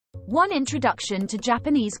One introduction to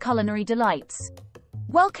Japanese culinary delights.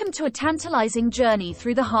 Welcome to a tantalizing journey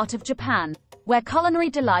through the heart of Japan, where culinary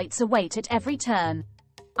delights await at every turn.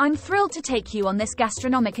 I'm thrilled to take you on this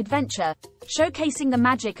gastronomic adventure, showcasing the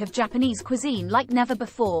magic of Japanese cuisine like never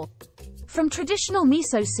before. From traditional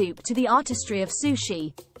miso soup to the artistry of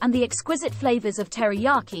sushi, and the exquisite flavors of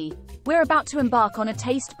teriyaki, we're about to embark on a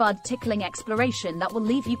taste bud tickling exploration that will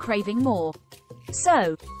leave you craving more.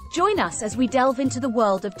 So, join us as we delve into the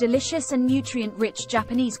world of delicious and nutrient-rich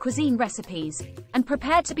Japanese cuisine recipes, and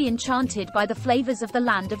prepare to be enchanted by the flavors of the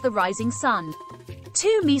land of the rising sun.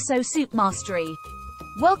 2. Miso Soup Mastery.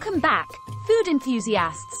 Welcome back, food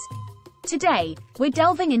enthusiasts! Today, we're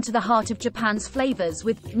delving into the heart of Japan's flavors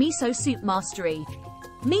with miso soup mastery.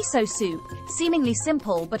 Miso soup, seemingly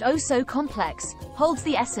simple but oh so complex, holds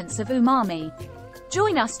the essence of umami.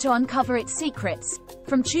 Join us to uncover its secrets,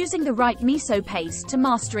 from choosing the right miso paste to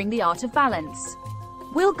mastering the art of balance.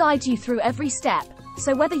 We'll guide you through every step,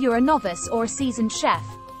 so whether you're a novice or a seasoned chef,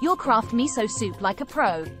 you'll craft miso soup like a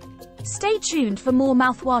pro. Stay tuned for more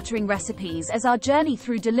mouthwatering recipes as our journey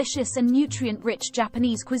through delicious and nutrient-rich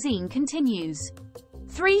Japanese cuisine continues.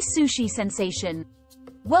 3. Sushi Sensation.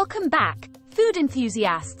 Welcome back, food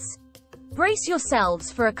enthusiasts! Brace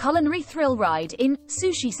yourselves for a culinary thrill ride in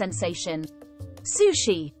Sushi Sensation.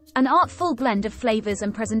 Sushi, an artful blend of flavors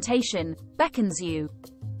and presentation, beckons you.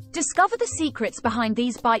 Discover the secrets behind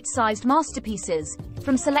these bite-sized masterpieces,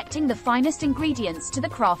 from selecting the finest ingredients to the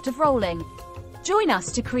craft of rolling. Join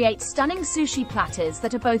us to create stunning sushi platters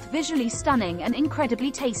that are both visually stunning and incredibly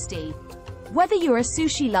tasty. Whether you're a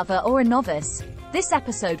sushi lover or a novice, this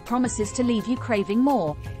episode promises to leave you craving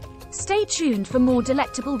more. Stay tuned for more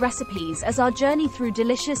delectable recipes as our journey through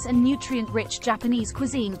delicious and nutrient-rich Japanese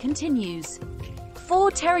cuisine continues. 4.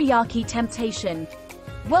 Teriyaki Temptation.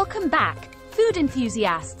 Welcome back, food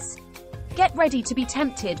enthusiasts! Get ready to be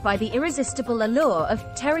tempted by the irresistible allure of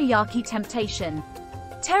teriyaki temptation.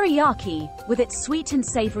 Teriyaki, with its sweet and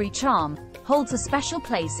savory charm, holds a special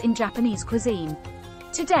place in Japanese cuisine.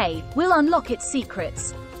 Today, we'll unlock its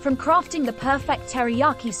secrets, from crafting the perfect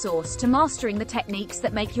teriyaki sauce to mastering the techniques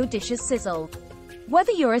that make your dishes sizzle.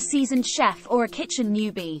 Whether you're a seasoned chef or a kitchen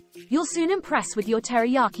newbie, you'll soon impress with your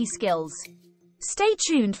teriyaki skills. Stay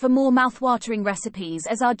tuned for more mouthwatering recipes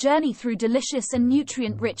as our journey through delicious and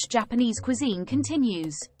nutrient-rich Japanese cuisine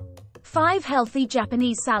continues. 5. Healthy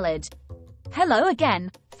Japanese Salad. Hello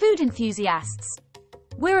again, food enthusiasts!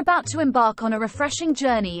 We're about to embark on a refreshing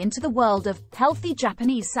journey into the world of healthy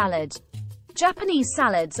Japanese salad. Japanese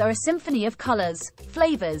salads are a symphony of colors,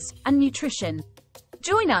 flavors, and nutrition.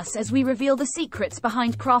 Join us as we reveal the secrets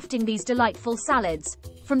behind crafting these delightful salads,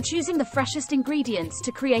 from choosing the freshest ingredients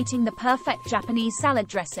to creating the perfect Japanese salad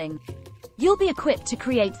dressing. You'll be equipped to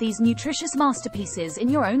create these nutritious masterpieces in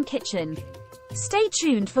your own kitchen. Stay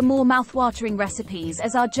tuned for more mouthwatering recipes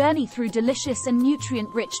as our journey through delicious and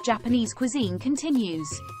nutrient-rich Japanese cuisine continues.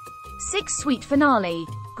 6. Sweet Finale.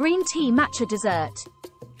 Green Tea Matcha Dessert.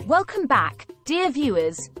 Welcome back, dear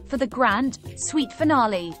viewers, for the grand, sweet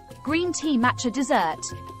finale, green tea matcha dessert.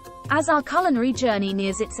 As our culinary journey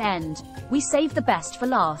nears its end, we save the best for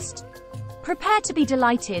last. Prepare to be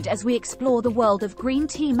delighted as we explore the world of green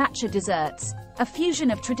tea matcha desserts, a fusion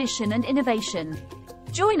of tradition and innovation.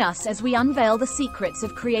 Join us as we unveil the secrets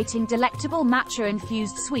of creating delectable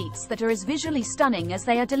matcha-infused sweets that are as visually stunning as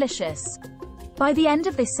they are delicious. By the end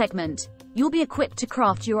of this segment, you'll be equipped to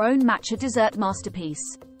craft your own matcha dessert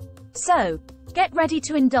masterpiece. So, get ready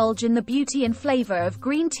to indulge in the beauty and flavor of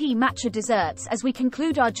green tea matcha desserts as we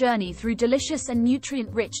conclude our journey through delicious and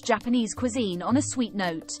nutrient-rich Japanese cuisine on a sweet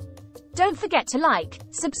note. Don't forget to like,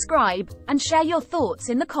 subscribe, and share your thoughts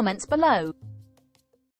in the comments below.